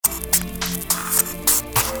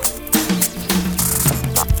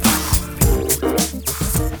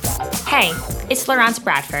Hi, it's Laurence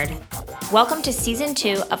Bradford. Welcome to Season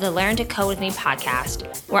 2 of the Learn to Code With Me podcast,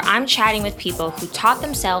 where I'm chatting with people who taught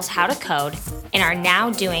themselves how to code and are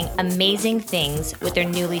now doing amazing things with their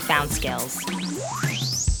newly found skills.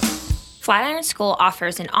 Flatiron School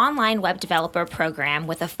offers an online web developer program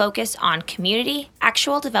with a focus on community,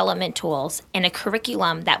 actual development tools, and a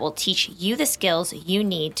curriculum that will teach you the skills you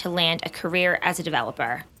need to land a career as a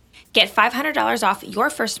developer. Get $500 off your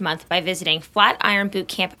first month by visiting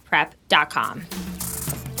flatironbootcampprep.com.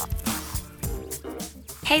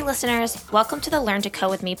 Hey listeners, welcome to the Learn to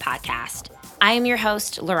Code With Me podcast. I am your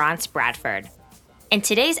host, Laurence Bradford. In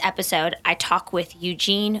today's episode, I talk with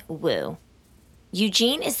Eugene Woo.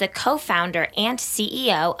 Eugene is the co-founder and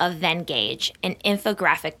CEO of Venngage, an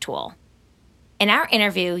infographic tool. In our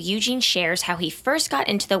interview, Eugene shares how he first got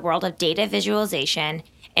into the world of data visualization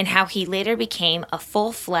and how he later became a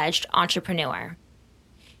full-fledged entrepreneur.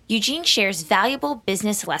 Eugene shares valuable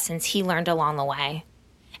business lessons he learned along the way.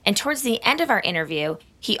 And towards the end of our interview,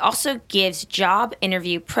 he also gives job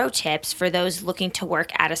interview pro tips for those looking to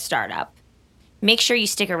work at a startup. Make sure you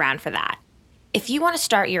stick around for that. If you want to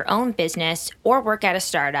start your own business or work at a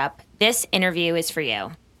startup, this interview is for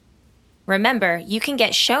you. Remember, you can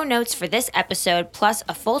get show notes for this episode plus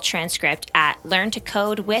a full transcript at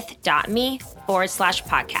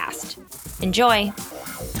learntocodewith.me/podcast. Enjoy.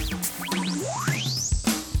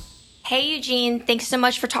 Hey, Eugene, thanks so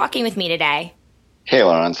much for talking with me today. Hey,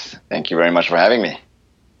 Laurence. Thank you very much for having me.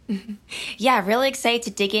 Yeah, really excited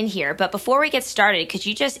to dig in here. But before we get started, could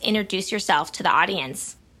you just introduce yourself to the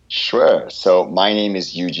audience? Sure. So my name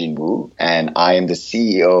is Eugene Woo, and I am the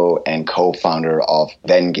CEO and co-founder of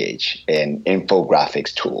Venngage, an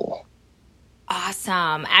infographics tool.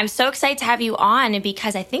 Awesome. I'm so excited to have you on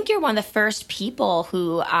because I think you're one of the first people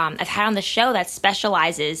who I've had on the show that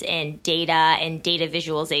specializes in data and data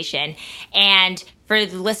visualization. And for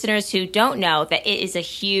the listeners who don't know, that it is a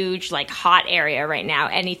huge, hot area right now,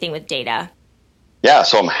 anything with data. Yeah,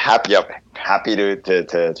 so I'm happy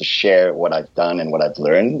to share what I've done and what I've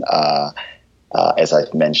learned. As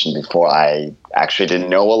I've mentioned before, I actually didn't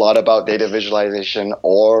know a lot about data visualization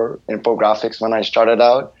or infographics when I started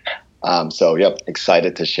out.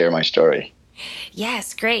 Excited to share my story.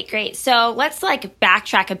 Yes, great. So let's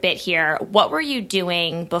backtrack a bit here. What were you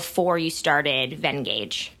doing before you started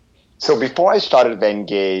Venngage? So before I started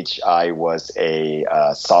Venngage, I was a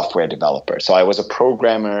software developer. So I was a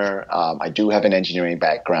programmer. I do have an engineering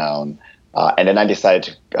background. And then I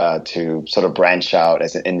decided to sort of branch out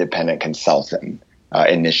as an independent consultant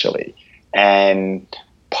initially. And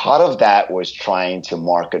part of that was trying to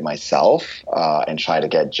market myself and try to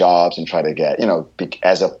get jobs and try to get,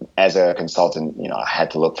 as a consultant, I had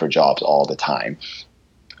to look for jobs all the time.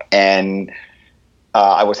 And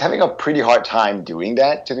I was having a pretty hard time doing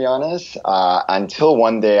that, to be honest, until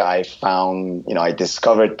one day I found, I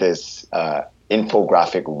discovered this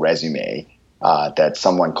infographic resume that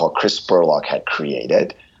someone called Chris Spurlock had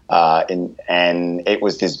created. And it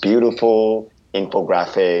was this beautiful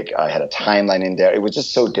infographic. I had a timeline in there. It was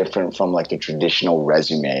just so different from the traditional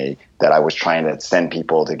resume that I was trying to send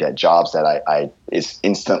people to get jobs that I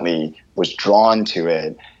instantly was drawn to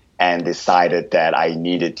it and decided that I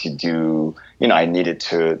needed to do,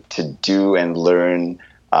 to do and learn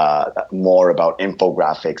more about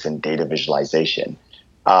infographics and data visualization.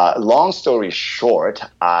 Long story short,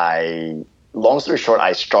 I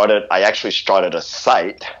actually started a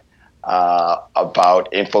site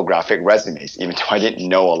about infographic resumes, even though I didn't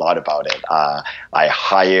know a lot about it. I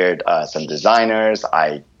hired some designers.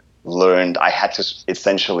 I had to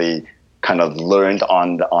essentially kind of learned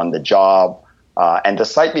on the job. And the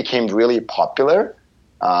site became really popular.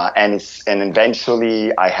 And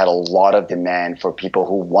eventually I had a lot of demand for people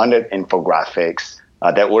who wanted infographics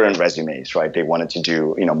that weren't resumes, right? They wanted to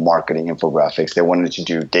do, marketing infographics. They wanted to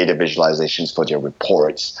do data visualizations for their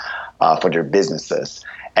reports, for their businesses.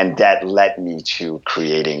 And that led me to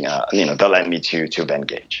creating, to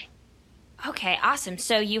Venngage. Okay, awesome.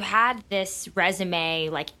 So you had this resume,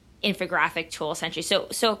 infographic tool essentially. So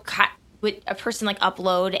would a person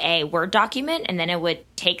upload a Word document and then it would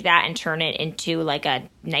take that and turn it into a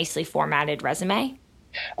nicely formatted resume?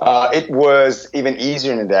 It was even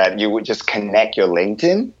easier than that. You would just connect your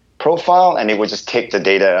LinkedIn profile and it would just take the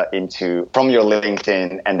data from your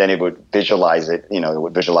LinkedIn and then it would visualize it. It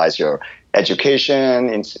would visualize your education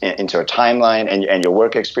into a timeline and your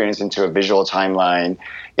work experience into a visual timeline.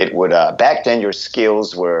 It would back then your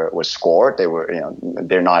skills were scored. They were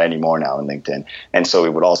they're not anymore now in LinkedIn, and so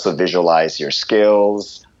it would also visualize your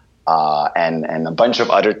skills and a bunch of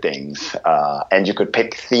other things. And you could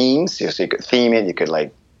pick themes, so you could theme it. You could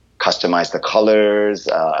customize the colors,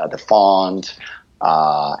 the font.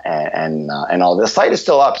 and all. The site is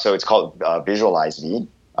still up, so it's called Visualize Me,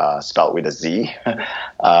 spelled with a Z,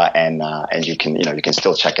 and you can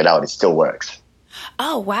still check it out. It still works.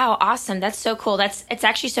 Oh, wow. Awesome. That's so cool. It's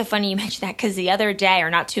actually so funny you mentioned that because the other day or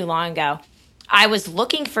not too long ago, I was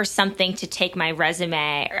looking for something to take my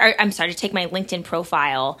resume, or I'm sorry, to take my LinkedIn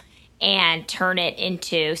profile and turn it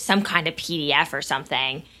into some kind of PDF or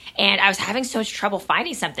something. And I was having so much trouble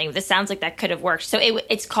finding something. This sounds like that could have worked. So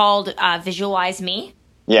it's called Visualize Me.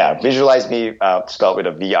 Yeah, Visualize Me, spelled with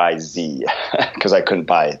a V-I-Z, because I couldn't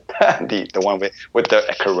buy the one with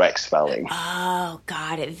the correct spelling. Oh,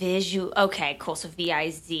 got it. Okay, cool. So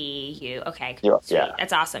VIZU. Okay, Yeah, sweet. yeah.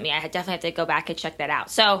 That's awesome. Yeah, I definitely have to go back and check that out.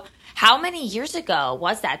 So how many years ago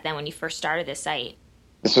was that then when you first started this site?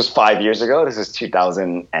 This was 5 years ago. This is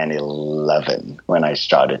 2011 when I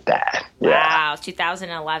started that. Yeah. Wow,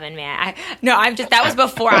 2011, man. That was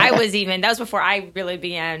before that was before I really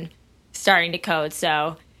began starting to code.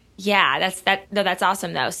 So yeah, that's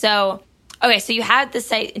awesome though. So, okay. So you had the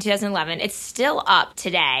site in 2011, it's still up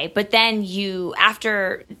today, but then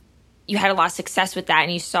after you had a lot of success with that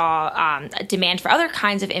and you saw a demand for other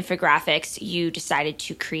kinds of infographics, you decided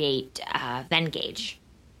to create Venngage.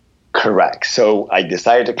 Correct. So I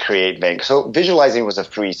decided to create Venngage. So Visualizing was a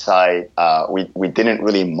free site. We didn't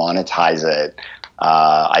really monetize it.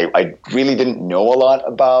 I really didn't know a lot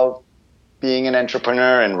about being an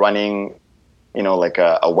entrepreneur and running, like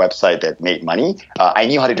a website that made money. I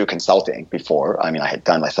knew how to do consulting before. I mean, I had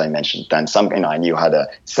done, as I mentioned, I knew how to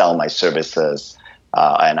sell my services,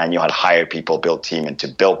 and I knew how to hire people, build team, and to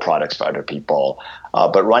build products for other people.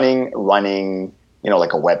 But running,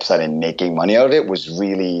 like a website and making money out of it was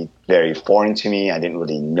really very foreign to me. I didn't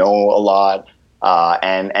really know a lot.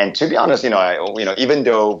 And to be honest, even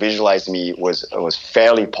though Visualize Me was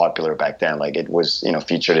fairly popular back then, like it was,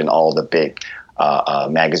 featured in all the big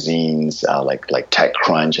magazines, like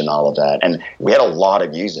TechCrunch and all of that. And we had a lot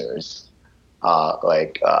of users,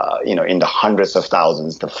 in the hundreds of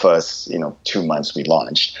thousands the first, 2 months we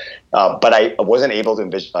launched. But I wasn't able to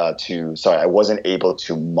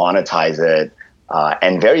monetize it.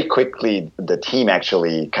 And very quickly, the team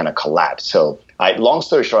actually kind of collapsed. So, long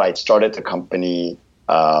story short, I started the company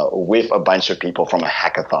with a bunch of people from a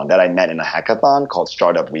hackathon that I met in a hackathon called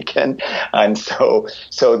Startup Weekend. And so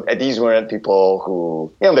these weren't people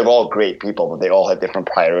who, they were all great people, but they all had different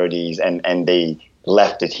priorities, and they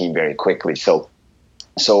left the team very quickly. So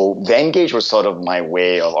Venngage was sort of my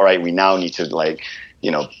way of, all right, we now need to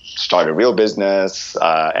start a real business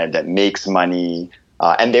and that makes money.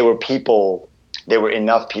 And there were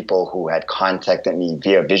enough people who had contacted me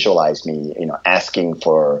via Visualize Me, asking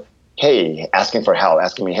for help,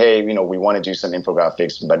 asking me, hey, we want to do some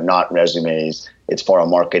infographics, but not resumes. It's for our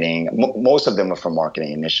marketing. Most of them were for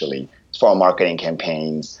marketing initially. It's for our marketing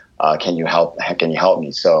campaigns. Can you help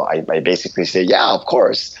me? So I basically say, yeah, of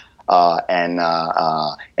course.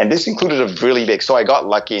 And this included a really big, so I got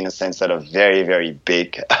lucky in the sense that a very, very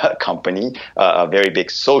big company, a very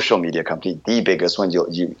big social media company, the biggest one,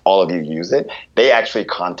 all of you use it. They actually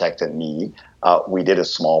contacted me. We did a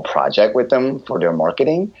small project with them for their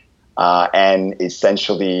marketing. And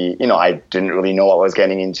essentially, I didn't really know what I was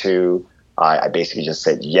getting into. I basically just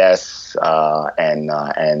said yes. And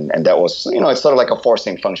that was, it's sort of like a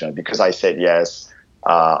forcing function because I said yes.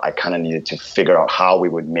 I kind of needed to figure out how we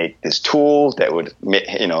would make this tool that would,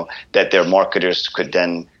 that their marketers could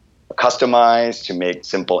then customize to make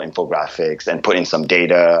simple infographics and put in some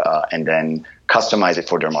data and then customize it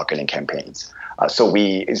for their marketing campaigns. So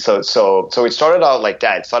it started out like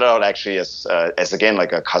that. It started out actually as again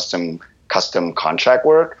like a custom contract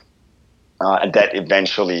work that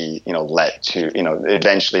eventually led to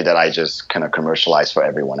eventually that I just kind of commercialized for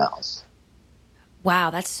everyone else. Wow,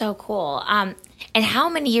 that's so cool. And how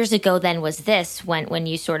many years ago then was this when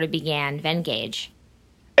you sort of began Venngage?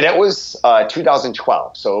 And that was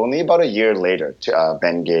 2012. So only about a year later to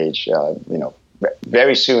Venngage,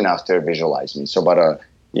 very soon after Visualize Me. So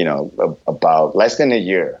about less than a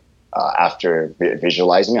year after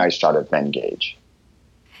Visualize Me, I started Venngage.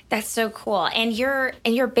 That's so cool. And you're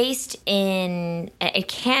based in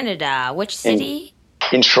Canada. Which city?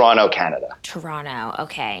 In Toronto, Canada. Toronto.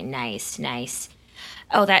 Okay, nice.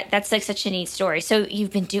 Oh, that's like such a neat story. So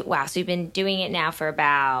you've been doing it now for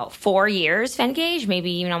about 4 years, Venngage,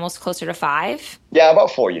 maybe even almost closer to 5? Yeah,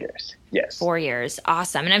 about 4 years. Yes. 4 years.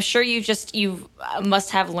 Awesome. And I'm sure you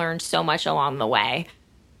must have learned so much along the way.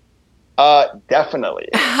 Definitely.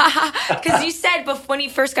 Because you said when you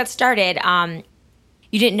first got started,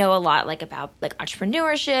 you didn't know a lot about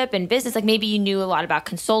entrepreneurship and business. Like maybe you knew a lot about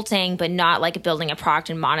consulting, but not like building a product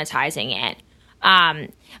and monetizing it.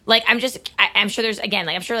 Like I'm sure there's again,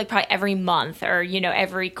 like I'm sure like probably every month or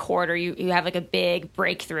every quarter you have like a big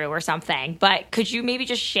breakthrough or something. But could you maybe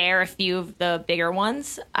just share a few of the bigger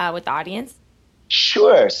ones with the audience?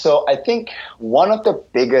 Sure. So I think one of the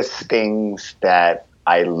biggest things that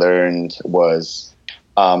I learned was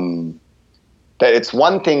that it's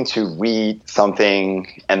one thing to read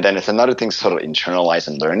something, and then it's another thing to sort of internalize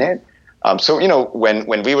and learn it. So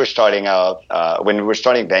when we were starting out, when we were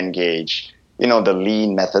starting Venngage, the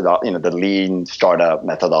lean method, the lean startup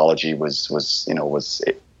methodology was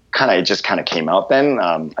it just kind of came out then.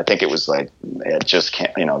 I think it was like it just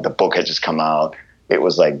can't, the book had just come out. It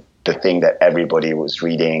was like the thing that everybody was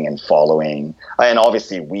reading and following, and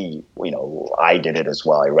obviously I did it as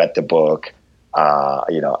well. I read the book.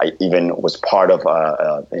 I even was part of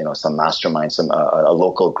some mastermind, a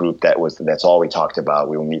local group that's all we talked about.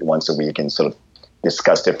 We would meet once a week and sort of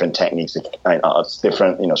discuss different techniques,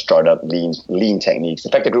 different startup lean techniques.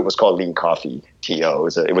 In fact, the group was called Lean Coffee TO.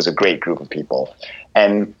 It was a great group of people,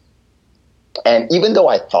 and even though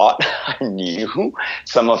I thought I knew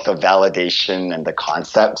some of the validation and the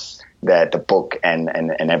concepts that the book and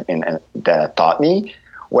that taught me,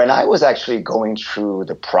 when I was actually going through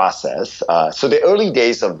the process, so the early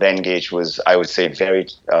days of Venngage was, I would say, very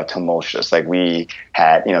tumultuous. Like we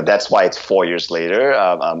had, that's why it's 4 years later.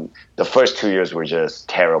 The first 2 years were just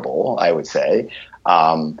terrible, I would say.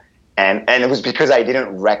 And it was because I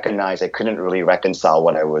couldn't really reconcile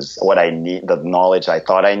the knowledge I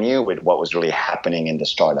thought I knew with what was really happening in the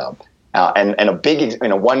startup. And a big,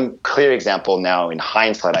 one clear example now in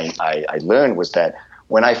hindsight I learned was that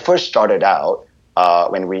when I first started out,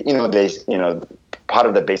 when we, part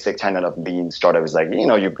of the basic tenet of lean startup is like,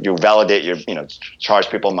 you validate charge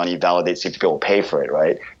people money, validate, see if people will pay for it,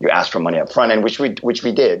 right? You ask for money up front, and which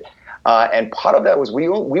we did. And part of that was we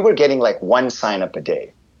were getting like one sign up a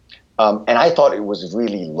day. And I thought it was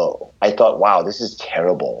really low. I thought, wow, this is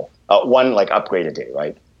terrible. One like upgrade a day,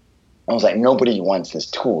 right? I was like, nobody wants this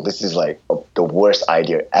tool. This is like the worst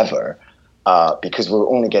idea ever, because we're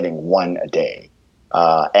only getting one a day.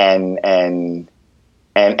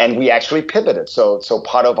 And we actually pivoted. So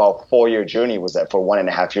part of our 4-year journey was that for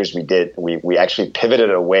 1.5 years we actually pivoted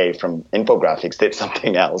away from infographics, did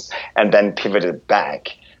something else, and then pivoted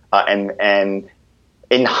back. And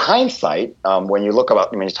in hindsight, when you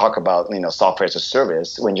talk about software as a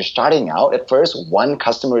service, when you're starting out at first, one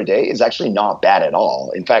customer a day is actually not bad at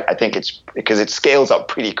all. In fact, I think it's because it scales up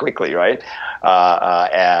pretty quickly, right?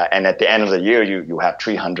 And at the end of the year, you have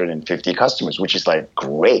 350 customers, which is like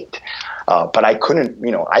great. But I couldn't,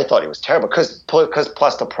 I thought it was terrible because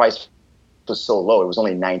plus the price was so low. It was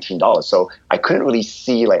only $19. So I couldn't really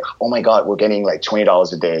see like, oh my God, we're getting like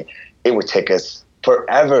 $20 a day. It would take us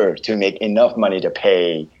forever to make enough money to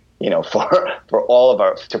pay, for all of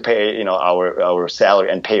our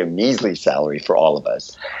salary and pay a measly salary for all of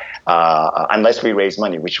us, unless we raise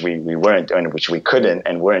money, which we weren't, and which we couldn't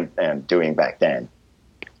and weren't doing back then.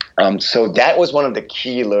 So that was one of the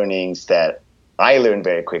key learnings that I learned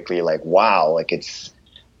very quickly. Like, wow, like it's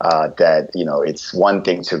it's one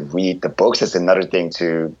thing to read the books. It's another thing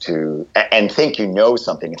to think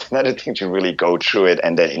something. It's another thing to really go through it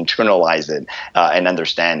and then internalize it and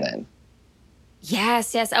understand it.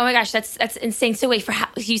 Yes. Oh my gosh, that's insane. So wait,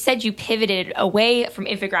 you said you pivoted away from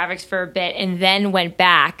infographics for a bit and then went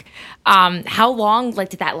back. How long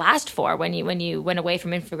did that last for when you went away from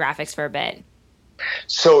infographics for a bit?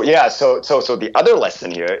 So the other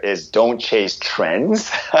lesson here is don't chase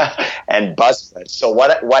trends and buzzwords. So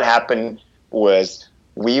what happened was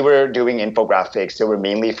we were doing infographics. They were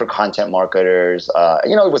mainly for content marketers.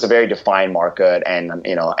 It was a very defined market, and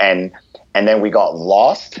then we got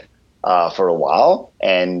lost for a while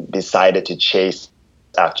and decided to chase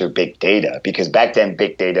after big data, because back then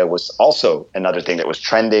big data was also another thing that was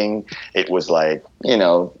trending. It was like,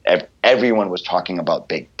 everyone was talking about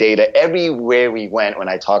big data. Everywhere we went, when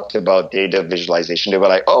I talked about data visualization, they were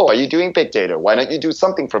like, oh, are you doing big data? Why don't you do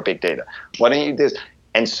something for big data? Why don't you do this?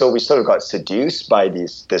 And so we sort of got seduced by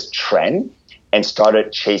this trend and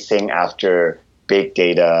started chasing after big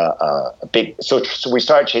data. So we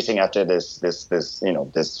started chasing after this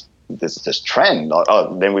trend.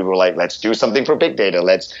 Then we were like, let's do something for big data.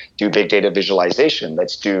 Let's do big data visualization.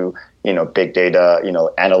 Let's do, big data,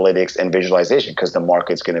 analytics and visualization, because the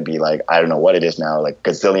market's going to be like, I don't know what it is now, like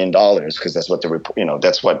 $gazillion, because that's what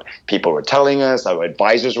that's what people were telling us. Our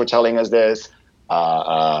advisors were telling us this.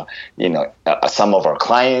 Some of our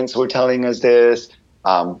clients were telling us this.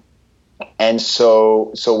 And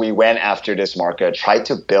so we went after this market, tried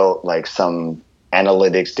to build like some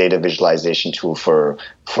analytics data visualization tool for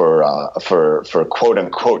quote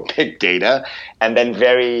unquote big data. And then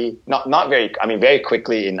very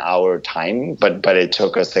quickly in our time, but it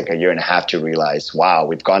took us like a year and a half to realize, wow,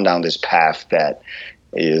 we've gone down this path that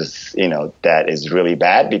is really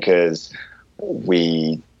bad, because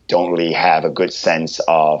we don't really have a good sense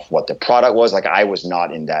of what the product was. Like, I was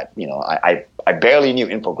not in that, I barely knew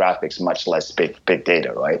infographics, much less big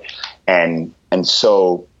data, right? And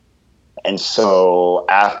so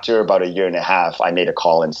after about a year and a half, I made a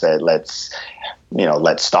call and said, let's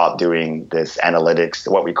stop doing this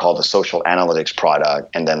analytics, what we call the social analytics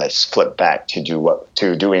product, and then let's flip back to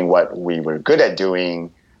doing what we were good at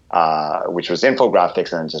doing, which was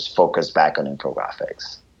infographics, and just focus back on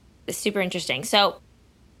infographics. It's super interesting. So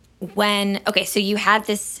so you had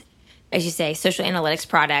this, as you say, social analytics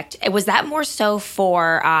product. Was that more so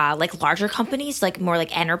for like larger companies, like more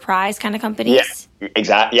like enterprise kind of companies? Yeah,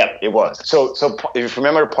 exactly. Yeah, it was. So if you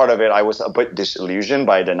remember part of it, I was a bit disillusioned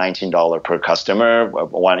by the $19 per customer,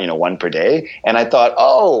 one per day. And I thought,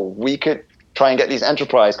 we could try and get these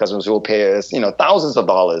enterprise customers who will pay us, thousands of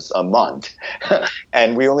dollars a month.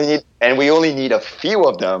 and we only need a few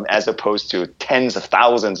of them, as opposed to tens of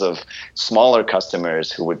thousands of smaller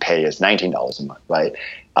customers who would pay us $19 a month, right?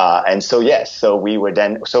 So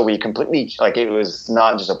we completely, like, it was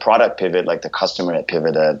not just a product pivot, like the customer had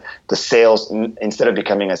pivoted. The sales, instead of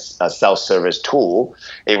becoming a self-service tool,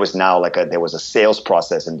 it was now there was a sales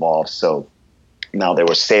process involved. So now there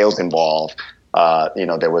were sales involved.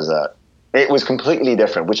 It was completely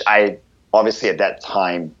different, which I obviously at that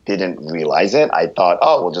time didn't realize it. I thought,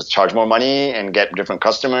 we'll just charge more money and get different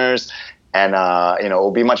customers, and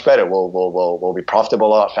it'll be much better. We'll be profitable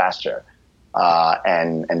a lot faster.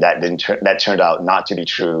 And that turned out not to be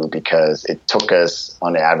true, because it took us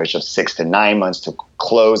on the average of 6 to 9 months to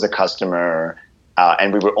close a customer,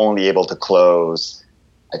 and we were only able to close,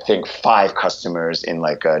 I think, 5 customers in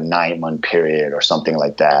like a 9-month period or something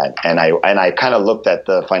like that. And I kind of looked at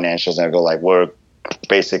the financials and I go, like, we're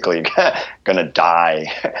basically gonna die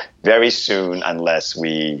very soon unless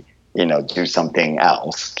we do something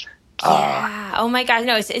else. Yeah. Oh my gosh.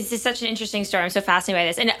 No, it's just such an interesting story. I'm so fascinated by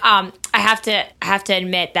this. And I have to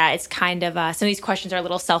admit that it's kind of some of these questions are a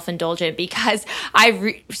little self-indulgent, because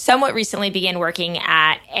I somewhat recently began working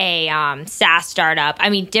at a SaaS startup. I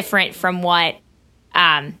mean, different from what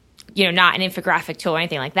not an infographic tool or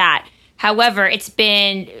anything like that. However,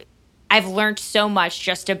 I've learned so much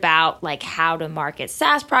just about like how to market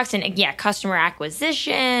SaaS products and customer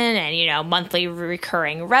acquisition and, monthly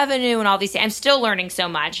recurring revenue and all these things. I'm still learning so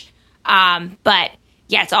much. But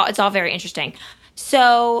yeah, it's all very interesting.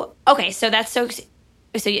 So, okay. So that's so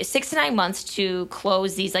you have 6 to 9 months to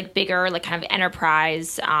close these like bigger, like kind of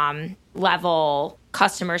enterprise, level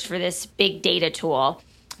customers for this big data tool.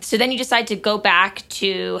 So then you decide to go back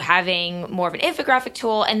to having more of an infographic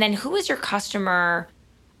tool. And then who is your customer,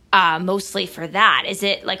 mostly for that? Is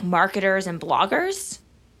it like marketers and bloggers?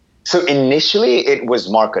 So initially it was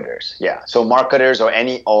marketers. Yeah. So marketers or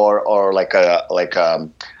like a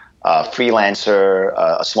freelancer,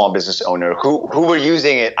 a small business owner who were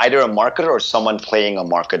using it, either a marketer or someone playing a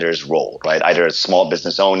marketer's role, right? Either a small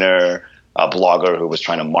business owner, a blogger who was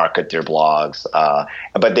trying to market their blogs.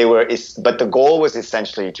 But the goal was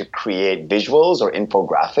essentially to create visuals or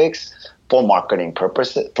infographics for marketing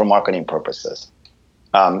purposes.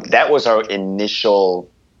 That was our initial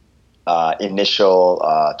I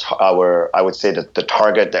would say that the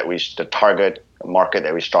target market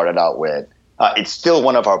that we started out with. It's still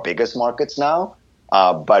one of our biggest markets now,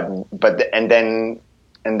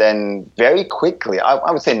 and then very quickly,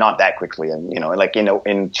 I would say not that quickly, and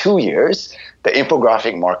in 2 years, the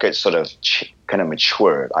infographic market sort of kind of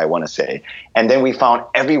matured, I want to say, and then we found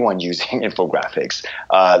everyone using infographics.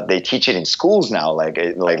 They teach it in schools now.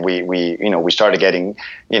 We started getting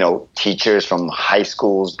teachers from high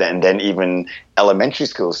schools, then even elementary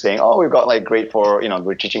schools saying, we've got like grade 4,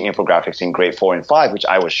 we're teaching infographics in grade 4 and 5, which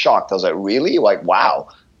I was shocked. I was like, really? Like, wow.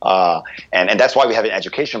 And that's why we have an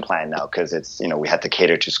education plan now, because it's, we had to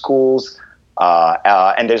cater to schools.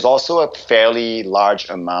 And there's also a fairly large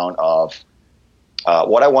amount of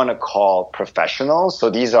what I want to call professionals. So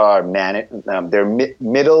these are they're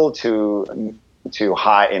middle to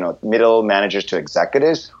high, middle managers to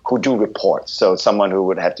executives who do reports. So someone who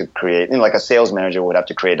would have to create, like a sales manager would have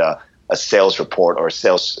to create a sales report or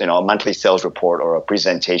a monthly sales report or a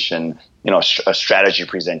presentation, a strategy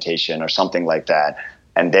presentation or something like that.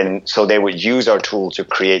 And then, so they would use our tool to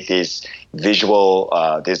create these visual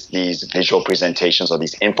presentations or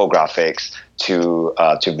these infographics to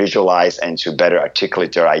visualize and to better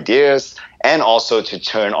articulate their ideas, and also to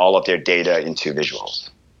turn all of their data into visuals.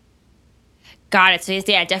 Got it. So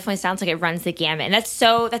yeah, it definitely sounds like it runs the gamut, and that's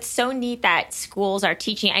so neat that schools are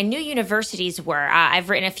teaching. I knew universities were. I've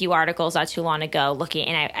written a few articles not too long ago looking,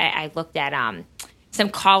 and I looked at some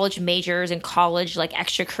college majors and college like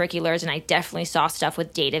extracurriculars, and I definitely saw stuff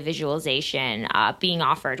with data visualization being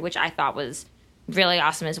offered, which I thought was really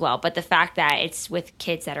awesome as well. But the fact that it's with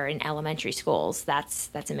kids that are in elementary schools, that's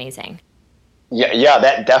amazing. Yeah,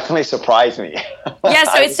 that definitely surprised me. Yeah,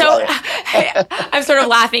 so it's so I'm sort of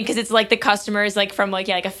laughing because it's like the customer is like from like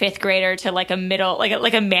a fifth grader to like a middle,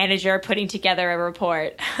 like a manager putting together a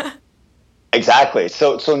report. Exactly.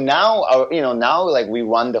 So now, now like we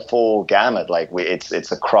run the full gamut. Like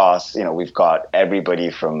it's across. We've got everybody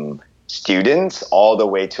from students all the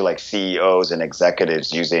way to like CEOs and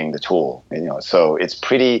executives using the tool. So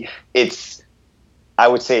I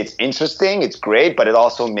would say it's interesting, it's great, but it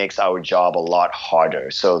also makes our job a lot harder.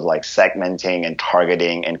 So like segmenting and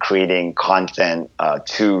targeting and creating content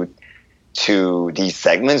to these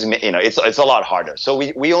segments, it's a lot harder. So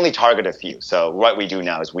we only target a few. So what we do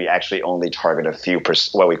now is we actually only target a few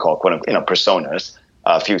what we call personas,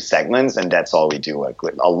 a few segments, and that's all we do. Like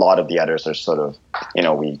a lot of the others are sort of,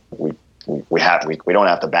 we don't have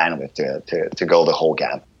the bandwidth to go the whole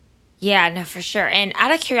gamut. Yeah, no, for sure. And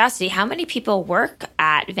out of curiosity, how many people work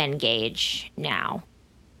at Venngage now?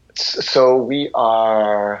 So we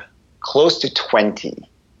are close to 20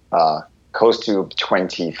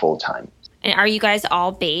 full-time. And are you guys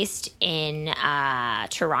all based in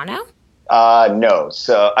Toronto? No.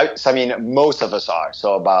 So I mean, most of us are.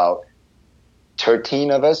 So about 13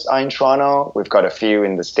 of us are in Toronto. We've got a few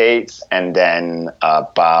in the States, and then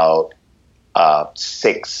about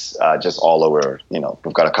 6 just all over.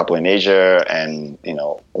 We've got a couple in Asia and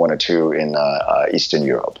 1 or 2 in Eastern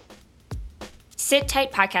Europe. Sit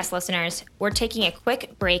tight, podcast listeners. We're taking a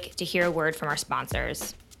quick break to hear a word from our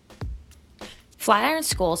sponsors. Flatiron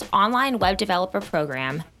School's online web developer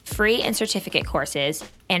program, free and certificate courses,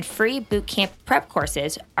 and free bootcamp prep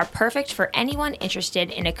courses are perfect for anyone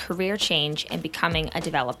interested in a career change and becoming a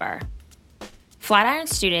developer. Flatiron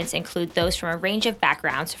students include those from a range of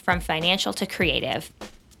backgrounds, from financial to creative.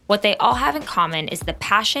 What they all have in common is the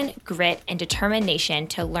passion, grit, and determination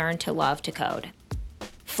to learn to love to code.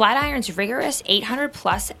 Flatiron's rigorous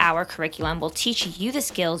 800-plus hour curriculum will teach you the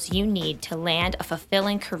skills you need to land a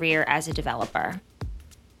fulfilling career as a developer.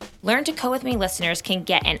 Learn to Code With Me listeners can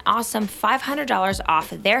get an awesome $500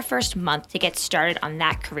 off their first month to get started on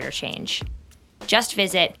that career change. Just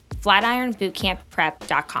visit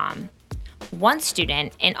flatironbootcampprep.com. One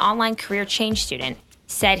student, an online career change student,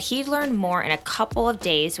 said he learned more in a couple of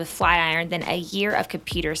days with Flatiron than a year of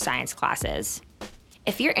computer science classes.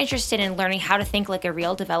 If you're interested in learning how to think like a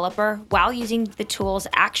real developer while using the tools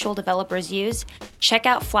actual developers use, check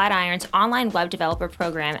out Flatiron's online web developer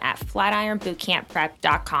program at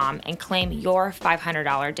flatironbootcampprep.com and claim your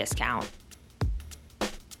 $500 discount.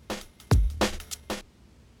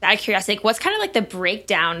 Out of curiosity, what's kind of like the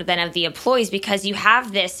breakdown then of the employees? Because you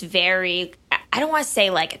have this very, I don't want to say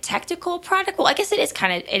like a technical product. Well, I guess it is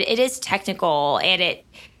kind of, it is technical, and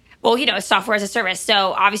software as a service.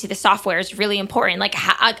 So obviously the software is really important. Like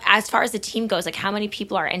as far as the team goes, like how many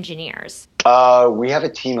people are engineers? We have a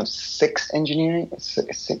team of 6 engineering.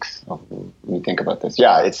 6. Oh, let me think about this.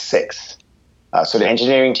 Yeah, it's 6. So the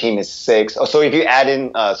engineering team is 6. Oh, so if you add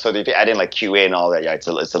in, like QA and all that, yeah, it's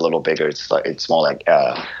a little bigger. It's more like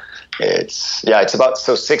it's about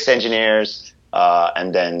 6 engineers,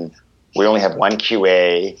 and then we only have 1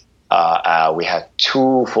 QA. We have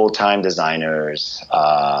 2 full-time designers,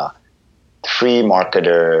 3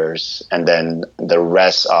 marketers, and then the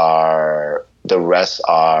rest are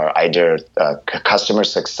either customer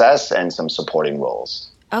success and some supporting roles.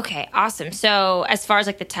 Okay, awesome. So as far as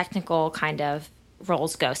like the technical kind of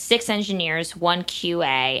roles go, 6 engineers, 1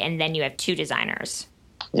 QA, and then you have 2 designers.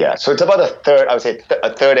 Yeah, so it's about a third. I would say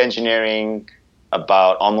a third engineering,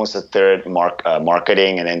 about almost a third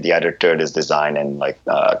marketing, and then the other third is design and like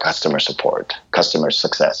customer support, customer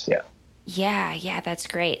success. Yeah. Yeah, that's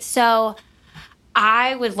great. So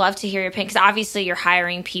I would love to hear your opinion, because obviously you're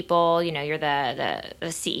hiring people. You're the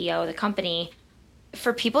CEO of the company.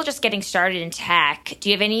 For people just getting started in tech, do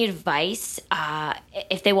you have any advice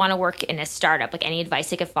if they want to work in a startup? Like any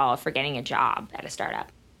advice they could follow for getting a job at a startup?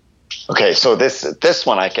 Okay, so this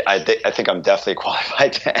one I think I'm definitely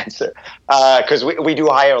qualified to answer, because we do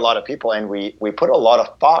hire a lot of people, and we put a lot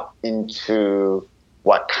of thought into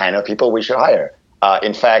what kind of people we should hire.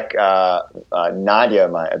 In fact, Nadia,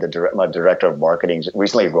 my director of marketing,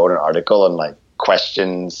 recently wrote an article on like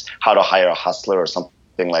questions, how to hire a hustler or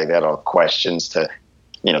something like that, or questions to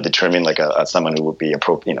determine like someone who would be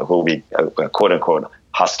appropriate, who would be a quote unquote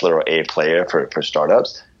hustler or A player for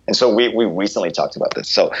startups. And so we recently talked about this.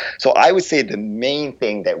 So I would say the main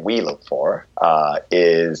thing that we look for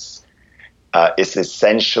is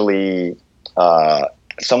essentially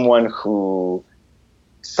someone who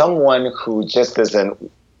just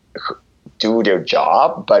doesn't do their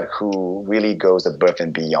job, but who really goes above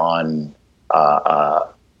and beyond,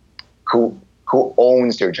 who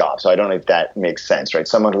owns their job. So I don't know if that makes sense, right?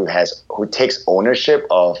 Someone who takes ownership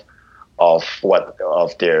of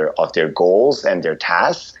their goals and their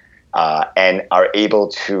tasks, and are able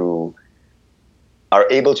to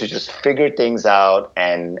just figure things out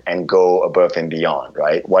and go above and beyond,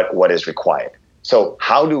 right? What is required. So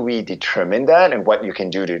how do we determine that, and what you can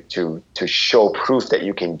do to show proof that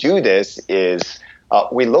you can do this is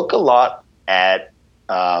we look a lot at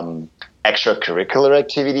extracurricular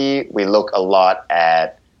activity. We look a lot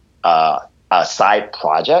at side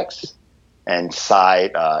projects and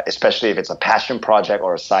side, especially if it's a passion project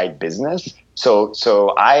or a side business. So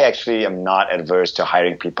I actually am not adverse to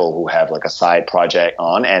hiring people who have like a side project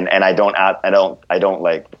on, and I don't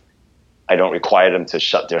require them to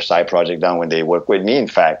shut their side project down when they work with me. In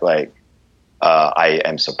fact, I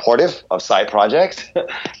am supportive of side projects,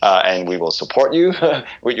 and we will support you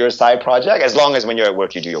with your side project as long as when you're at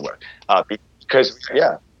work you do your work.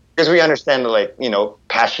 Because we understand that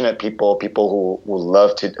passionate people who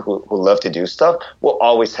love to do stuff will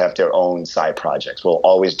always have their own side projects. Will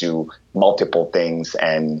always do multiple things,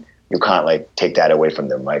 and you can't take that away from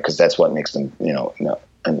them, right? Because that's what makes them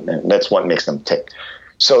and that's what makes them tick.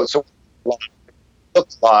 So look a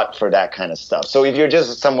lot for that kind of stuff. So if you're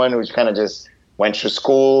just someone who's kind of just went through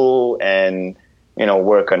school and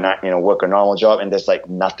work a normal job, and there's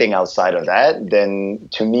nothing outside of that, then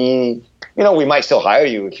to me, we might still hire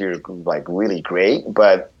you if you're really great,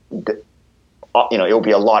 but it'll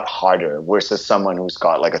be a lot harder versus someone who's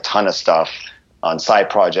got a ton of stuff on side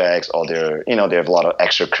projects, or they have a lot of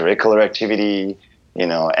extracurricular activity,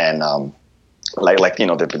 and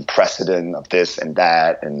they've been president of this and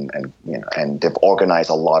that, and they've organized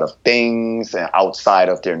a lot of things outside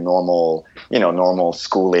of their normal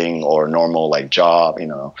schooling or normal job,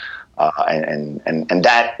 and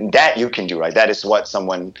that you can do, right? That is what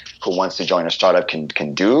someone who wants to join a startup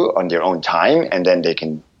can do on their own time, and then they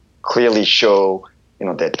can clearly show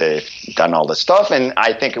that they've done all this stuff, and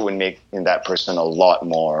I think it would make that person a lot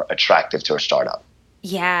more attractive to a startup.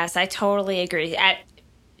 Yes, I totally agree.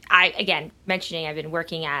 Again, mentioning I've been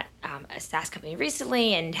working at a SaaS company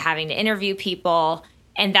recently and having to interview people,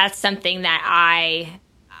 and that's something that I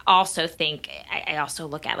also think I also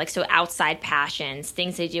look at, so outside passions,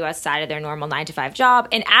 things they do outside of their normal 9-to-5 job.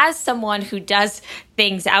 And as someone who does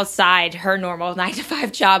things outside her normal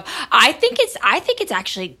 9-to-5 job, I think it's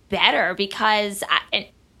actually better because and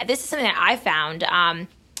this is something that I found.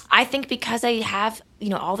 I think because I have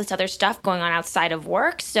all this other stuff going on outside of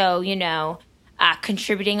work, so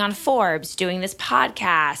contributing on Forbes, doing this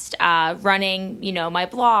podcast, running, my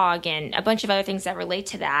blog, and a bunch of other things that relate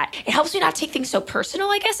to that. It helps me not take things so personal,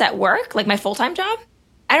 I guess, at work, like my full-time job.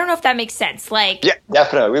 I don't know if that makes sense. Yeah,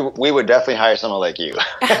 definitely. We would definitely hire someone like you.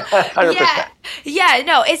 100%. Yeah,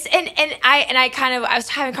 no, it's, I was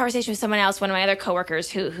having a conversation with someone else, one of my other coworkers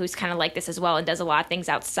who's kind of like this as well, and does a lot of things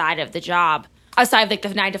outside of the job, outside of the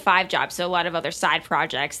 9-to-5 job. So a lot of other side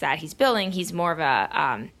projects that he's building. He's more of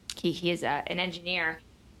a, he is an engineer,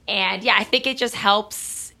 and I think it just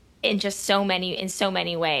helps in so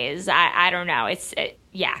many ways. I don't know.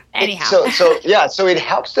 Anyhow. So it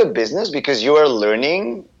helps the business because you are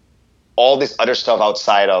learning all this other stuff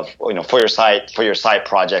outside of for your side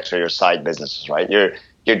projects or your side businesses, right?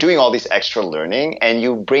 You're doing all this extra learning, and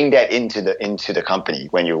you bring that into the company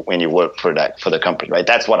when you work for the company, right?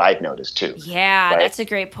 That's what I've noticed too. Yeah, right? That's a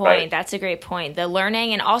great point. Right. That's a great point. The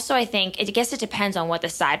learning, and also I guess it depends on what the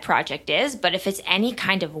side project is, but if it's any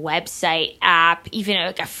kind of website, app, even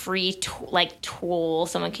a free tool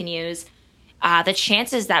someone can use, the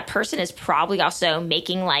chances that person is probably also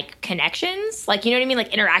making connections, you know what I mean?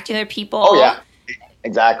 Interacting with other people. Oh yeah.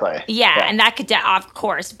 Exactly. Yeah, and that could, of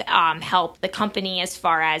course, help the company as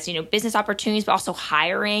far as, business opportunities, but also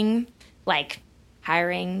hiring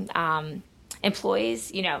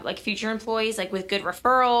employees, future employees, with good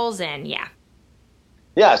referrals and yeah.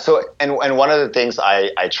 Yeah. So, and one of the things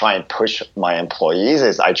I try and push my employees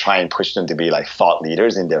is I try and push them to be thought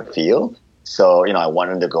leaders in their field. So, I want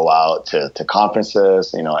them to go out to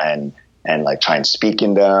conferences, and try and speak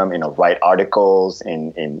in them, write articles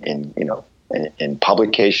in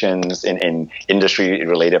publications, in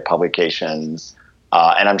industry-related publications,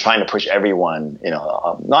 and I'm trying to push everyone,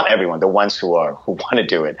 not everyone, the ones who want to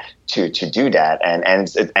do it, to do that.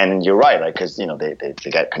 And you're right, because they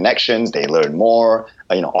get connections, they learn more.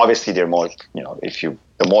 Obviously they're more, if you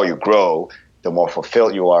the more you grow, the more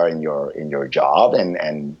fulfilled you are in your job,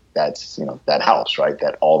 and that's that helps, right?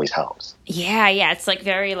 That always helps. Yeah. It's like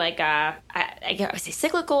very like I say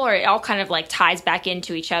cyclical, or it all kind of like ties back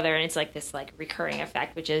into each other, and it's like this like recurring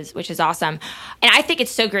effect, which is awesome. And I think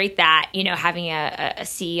it's so great that having a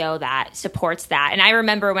CEO that supports that. And I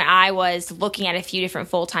remember when I was looking at a few different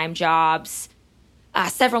full-time jobs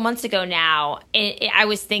several months ago now, I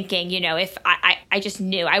was thinking, if I just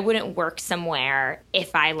knew I wouldn't work somewhere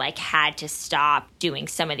if I like had to stop doing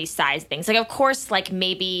some of these side things. Like, of course, like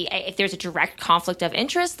maybe if there's a direct conflict of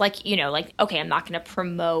interest, like, okay, I'm not going to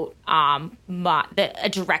promote a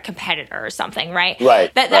direct competitor or something, right? Right.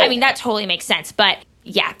 I mean, that totally makes sense. But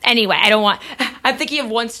yeah, anyway, I'm thinking of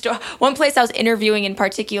one place I was interviewing in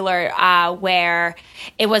particular where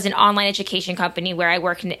it was an online education company where I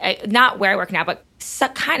work, not where I work now, but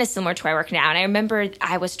kind of similar to where I work now. And I remember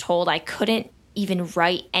I was told I couldn't even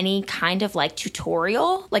write any kind of like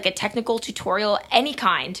tutorial, like a technical tutorial, any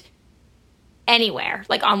kind, anywhere,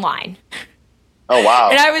 like online. Oh, wow.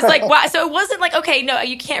 And I was like, wow. So it wasn't like, okay, no,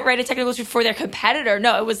 you can't write a technical tutorial for their competitor.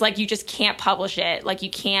 No, it was like, you just can't publish it. Like, you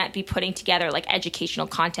can't be putting together like educational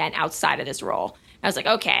content outside of this role. I was like,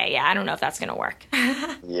 okay, yeah, I don't know if that's going to work.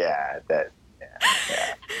 Yeah.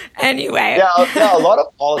 Anyway. Yeah, a lot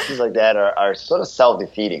of policies like that are sort of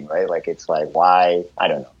self-defeating, right? Like, it's like, why? I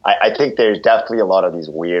don't know. I think there's definitely a lot of these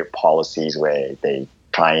weird policies where they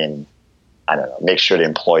try and, I don't know, make sure the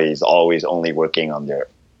employee is always only working on their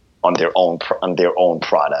own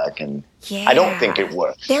product, and I don't think it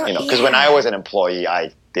works. Because when I was an employee,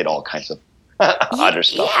 I did all kinds of other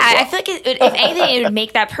stuff. Yeah, I feel like if anything, it would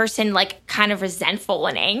make that person like kind of resentful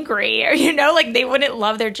and angry, or like they wouldn't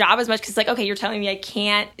love their job as much because like, okay, you're telling me I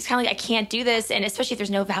can't. It's kind of like I can't do this, and especially if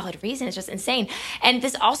there's no valid reason, it's just insane. And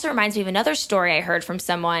this also reminds me of another story I heard from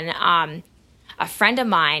someone. A friend of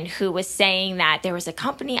mine who was saying that there was a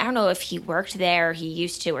company, I don't know if he worked there or he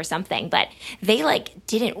used to or something, but they like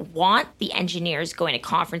didn't want the engineers going to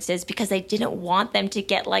conferences because they didn't want them to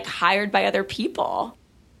get like hired by other people.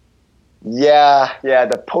 Yeah.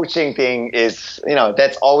 The poaching thing is,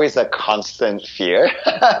 that's always a constant fear.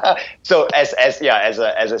 So as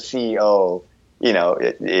a CEO,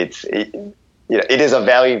 it is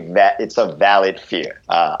a valid fear.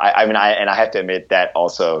 I have to admit that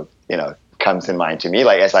also, comes in mind to me.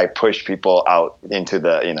 Like, as I push people out into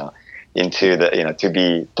the to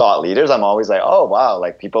be thought leaders, I'm always like, oh wow,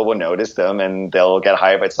 like people will notice them and they'll get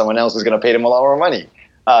hired by someone else who's going to pay them a lot more money.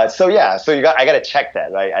 I got to check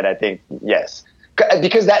that, right? And I think yes,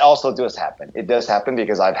 because that also does happen. It does happen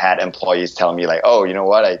because I've had employees tell me like, oh, you know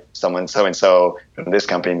what, someone so and so from this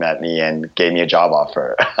company met me and gave me a job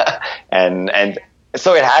offer, and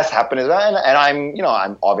so it has happened as well. And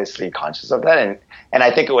I'm obviously conscious of that, and I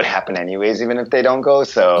think it would happen anyways, even if they don't go.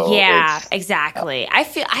 So yeah, exactly.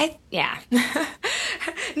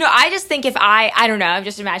 No, I just think if I don't know, I'm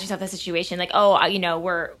just imagining myself in that situation, like, oh,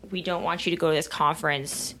 we don't want you to go to this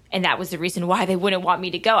conference, and that was the reason why they wouldn't want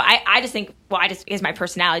me to go. I just think, because my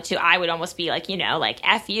personality too, I would almost be like, like,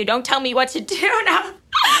 F you, don't tell me what to do now.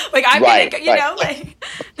 Like, I'm right, gonna, like.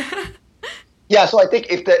 Yeah, so I think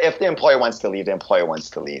if the employer wants to leave, the employer wants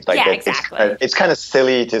to leave. Like, yeah, exactly. It's kind of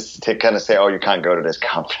silly to kind of say, oh, you can't go to this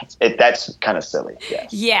conference. That's kind of silly.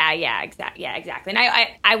 Yes. Yeah, exactly.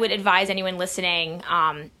 And I would advise anyone listening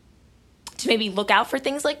to maybe look out for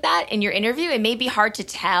things like that in your interview. It may be hard to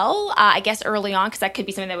tell, I guess, early on, because that could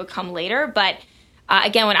be something that would come later. But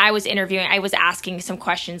again, when I was interviewing, I was asking some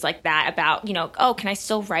questions like that about, oh, can I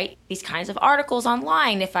still write these kinds of articles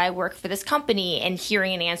online if I work for this company? And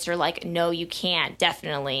hearing an answer like, no, you can't,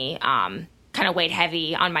 definitely kind of weighed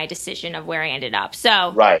heavy on my decision of where I ended up.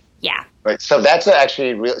 So, right. Yeah. Right. So that's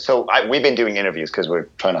actually real. So we've been doing interviews because we're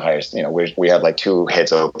trying to hire, we have like 2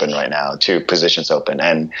 heads open right now, 2 positions open.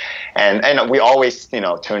 And we always,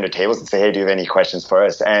 turn the tables and say, hey, do you have any questions for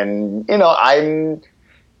us? And,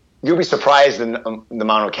 you'll be surprised in the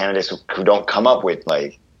amount of candidates who don't come up with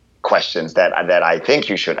like questions that I think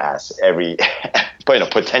you should ask every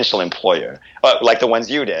potential employer, like the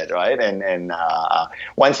ones you did, right? And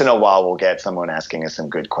once in a while we'll get someone asking us some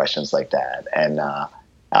good questions like that, and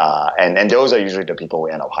those are usually the people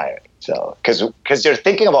we end up hiring. So because they're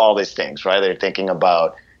thinking about all these things, right? They're thinking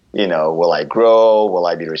about, will I grow? Will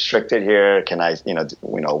I be restricted here? Can I,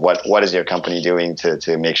 what is your company doing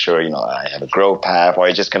to make sure, I have a growth path, or are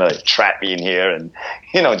you just going to trap me in here and,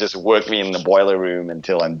 just work me in the boiler room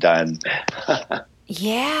until I'm done?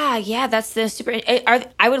 Yeah, that's the super.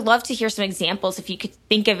 I would love to hear some examples, if you could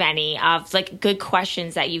think of any, of like good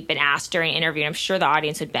questions that you've been asked during an interview. I'm sure the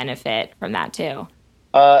audience would benefit from that too.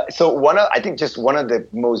 I think just one of the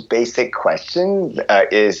most basic questions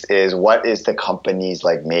is what is the company's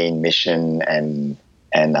like main mission and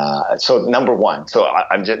so number one. So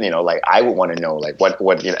I'm just like I would want to know like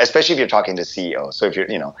what especially if you're talking to CEO. So if you're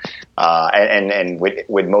and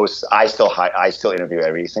with most I still interview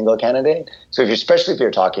every single candidate. So especially if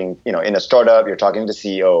you're talking in a startup, you're talking to the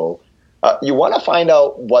CEO. You want to find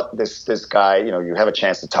out what this guy, you have a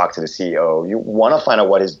chance to talk to the CEO. You want to find out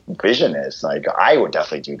what his vision is. Like I would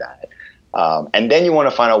definitely do that. And then you want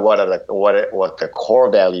to find out what the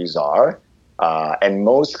core values are. And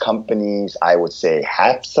most companies, I would say,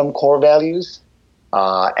 have some core values.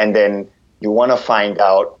 And then you want to find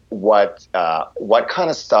out what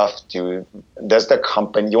kind of stuff does the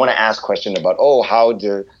company, you want to ask questions about, how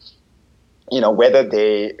do, whether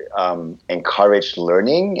they encourage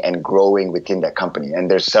learning and growing within that company.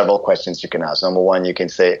 And there's several questions you can ask. Number one, you can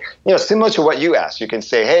say, similar to what you asked, you can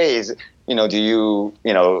say, hey, is it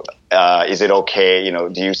okay?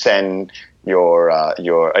 Do you send your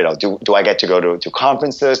do I get to go to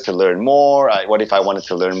conferences to learn more? What if I wanted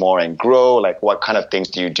to learn more and grow? Like what kind of things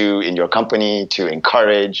do you do in your company to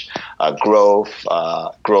encourage growth,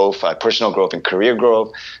 personal growth and career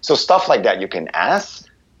growth? So stuff like that you can ask.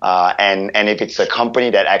 And if it's a company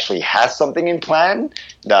that actually has something in plan,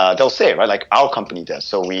 they'll say, right, like our company does.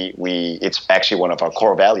 So it's actually one of our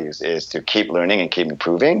core values is to keep learning and keep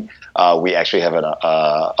improving. We actually have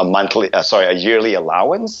a yearly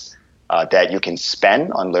allowance that you can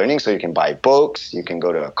spend on learning. So you can buy books, you can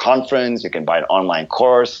go to a conference, you can buy an online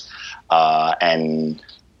course, and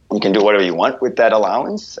you can do whatever you want with that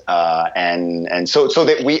allowance. And so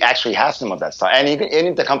that we actually have some of that stuff. And even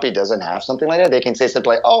if the company doesn't have something like that, they can say something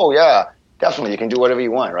like, oh yeah, definitely, you can do whatever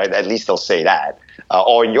you want, right? At least they'll say that.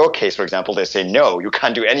 Or in your case, for example, they say, no, you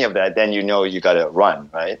can't do any of that. Then you got to run,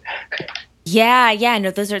 right? Yeah.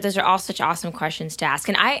 No, those are all such awesome questions to ask.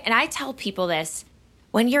 And I tell people this.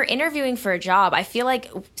 When you're interviewing for a job, I feel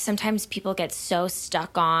like sometimes people get so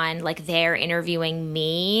stuck on like they're interviewing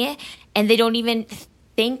me and they don't even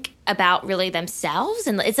think about really themselves.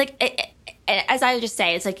 And it's like, as I just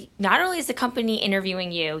say, it's like not only is the company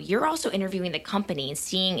interviewing you, you're also interviewing the company and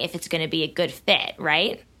seeing if it's going to be a good fit,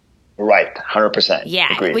 right? Right, 100%.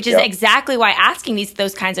 Yeah, agreed. Which is exactly why asking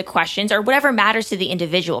those kinds of questions or whatever matters to the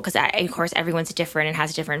individual, because of course everyone's different and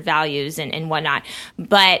has different values and whatnot.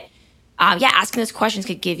 But asking those questions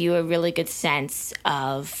could give you a really good sense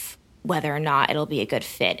of whether or not it'll be a good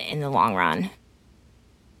fit in the long run.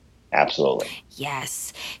 Absolutely.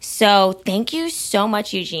 Yes. So thank you so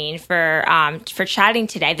much, Eugene, for chatting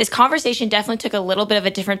today. This conversation definitely took a little bit of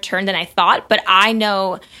a different turn than I thought, but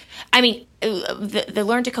the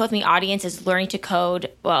Learn to Code with Me audience is learning to code.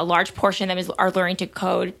 Well, a large portion of them are learning to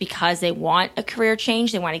code because they want a career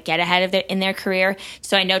change. They want to get ahead in their career.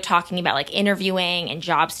 So I know talking about like interviewing and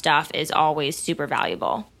job stuff is always super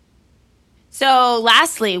valuable. So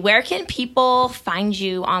lastly, where can people find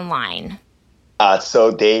you online? So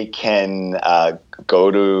they can go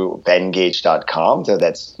to Venngage.com. So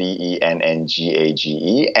that's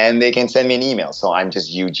VENNGAGE. And they can send me an email. So I'm just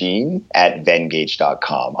Eugene at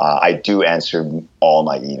Venngage.com. I do answer all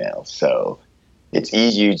my emails. So it's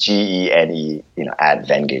EUGENE, at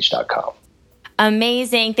Venngage.com.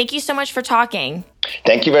 Amazing. Thank you so much for talking.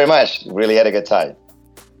 Thank you very much. Really had a good time.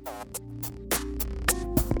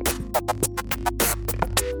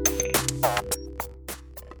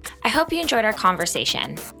 I hope you enjoyed our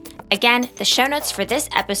conversation. Again, the show notes for this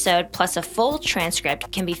episode plus a full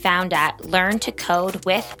transcript can be found at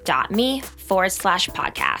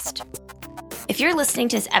learntocodewith.me/podcast. If you're listening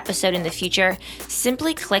to this episode in the future,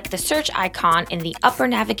 simply click the search icon in the upper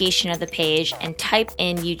navigation of the page and type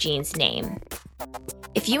in Eugene's name.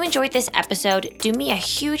 If you enjoyed this episode, do me a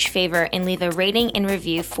huge favor and leave a rating and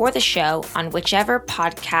review for the show on whichever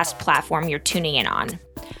podcast platform you're tuning in on.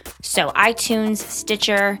 So iTunes,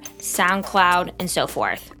 Stitcher, SoundCloud, and so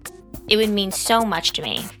forth. It would mean so much to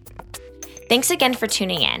me. Thanks again for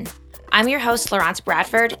tuning in. I'm your host, Laurence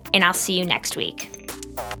Bradford, and I'll see you next week.